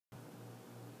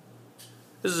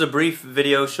This is a brief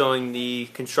video showing the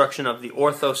construction of the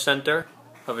orthocenter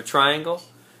of a triangle.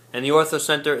 And the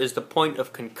orthocenter is the point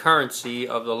of concurrency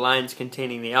of the lines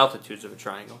containing the altitudes of a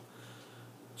triangle.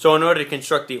 So in order to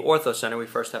construct the orthocenter, we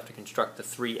first have to construct the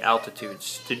three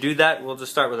altitudes. To do that, we'll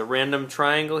just start with a random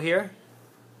triangle here.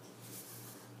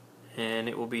 And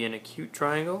it will be an acute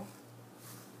triangle.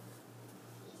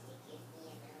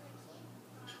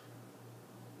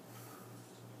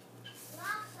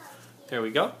 There we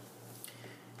go.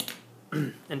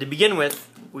 And to begin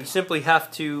with, we simply have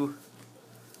to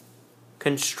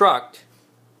construct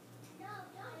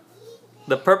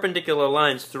the perpendicular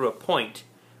lines through a point,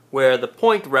 where the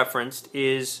point referenced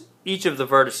is each of the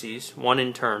vertices, one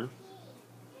in turn,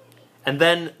 and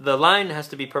then the line has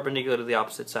to be perpendicular to the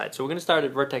opposite side. So we're going to start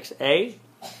at vertex A,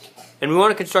 and we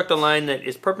want to construct a line that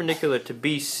is perpendicular to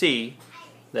BC,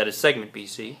 that is segment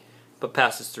BC, but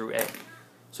passes through A.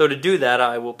 So to do that,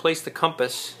 I will place the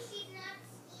compass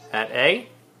at A,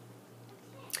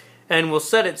 and we'll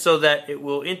set it so that it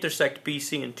will intersect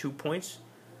BC in 2 points.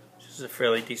 This is a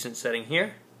fairly decent setting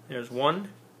here. There's 1,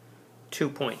 2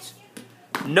 points.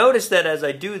 Notice that as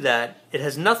I do that, it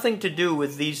has nothing to do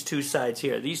with these two sides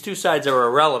here. These two sides are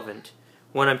irrelevant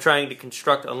when I'm trying to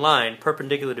construct a line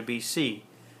perpendicular to BC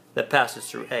that passes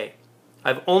through A.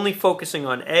 I'm only focusing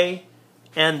on A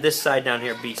and this side down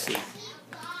here, BC.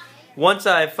 Once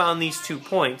I've found these 2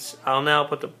 points, I'll now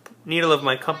put the needle of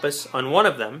my compass on one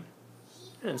of them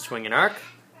and swing an arc,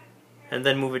 and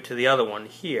then move it to the other one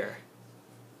here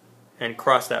and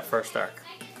cross that first arc.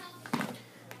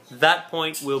 That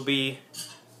point will be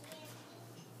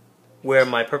where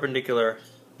my perpendicular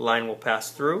line will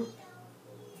pass through,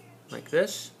 like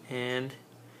this, and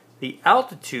the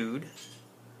altitude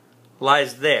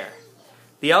lies there.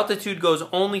 The altitude goes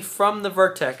only from the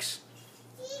vertex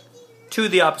to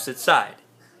the opposite side.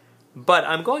 But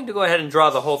I'm going to go ahead and draw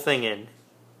the whole thing in,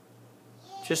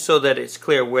 just so that it's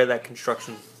clear where that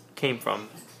construction came from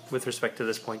with respect to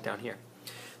this point down here.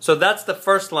 So that's the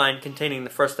first line containing the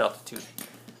first altitude.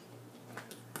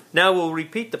 Now we'll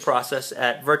repeat the process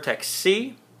at vertex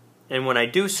C, and when I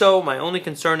do so, my only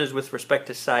concern is with respect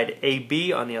to side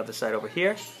AB on the other side over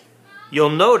here.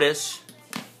 You'll notice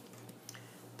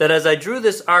that as I drew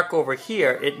this arc over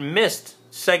here, it missed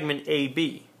segment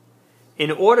AB. In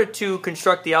order to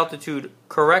construct the altitude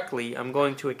correctly, I'm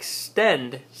going to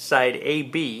extend side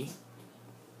AB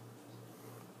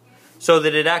so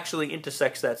that it actually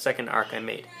intersects that second arc I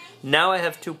made. Now I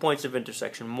have 2 points of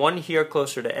intersection, one here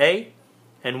closer to A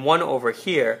and one over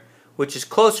here, which is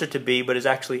closer to B but is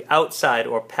actually outside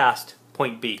or past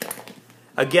point B.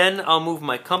 Again, I'll move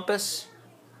my compass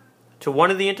to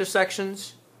one of the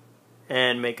intersections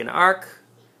and make an arc,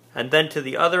 and then to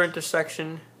the other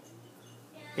intersection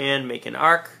and make an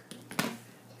arc,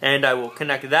 and I will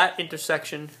connect that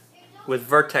intersection with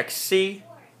vertex C,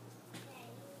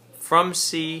 from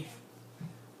C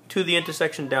to the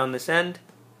intersection down this end.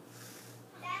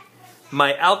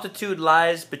 My altitude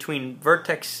lies between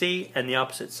vertex C and the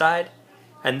opposite side,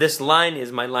 and this line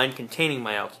is my line containing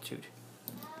my altitude.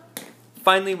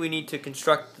 Finally, we need to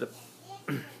construct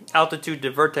the altitude to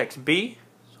vertex B,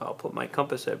 so I'll put my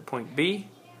compass at point B,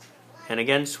 and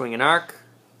again swing an arc,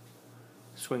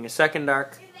 swing a second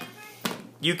arc.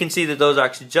 You can see that those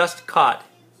arcs just caught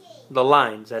the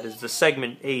lines, that is the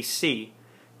segment AC,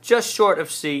 just short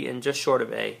of C and just short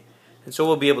of A, and so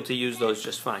we'll be able to use those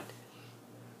just fine.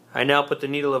 I now put the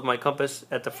needle of my compass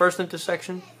at the first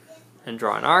intersection and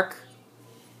draw an arc,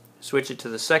 switch it to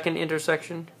the second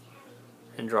intersection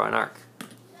and draw an arc.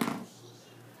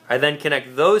 I then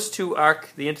connect those two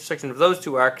arcs, the intersection of those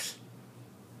two arcs,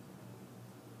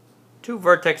 to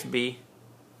vertex B,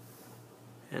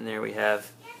 and there we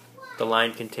have the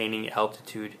line containing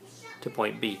altitude to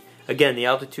point B. Again, the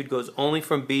altitude goes only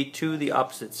from B to the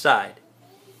opposite side.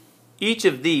 Each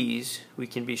of these, we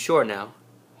can be sure now,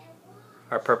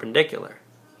 are perpendicular.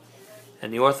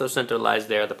 And the orthocenter lies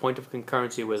there, the point of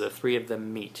concurrency where the three of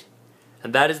them meet.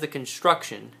 And that is the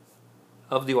construction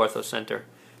of the orthocenter,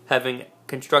 having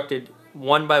constructed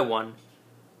one by one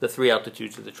the three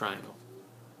altitudes of the triangle.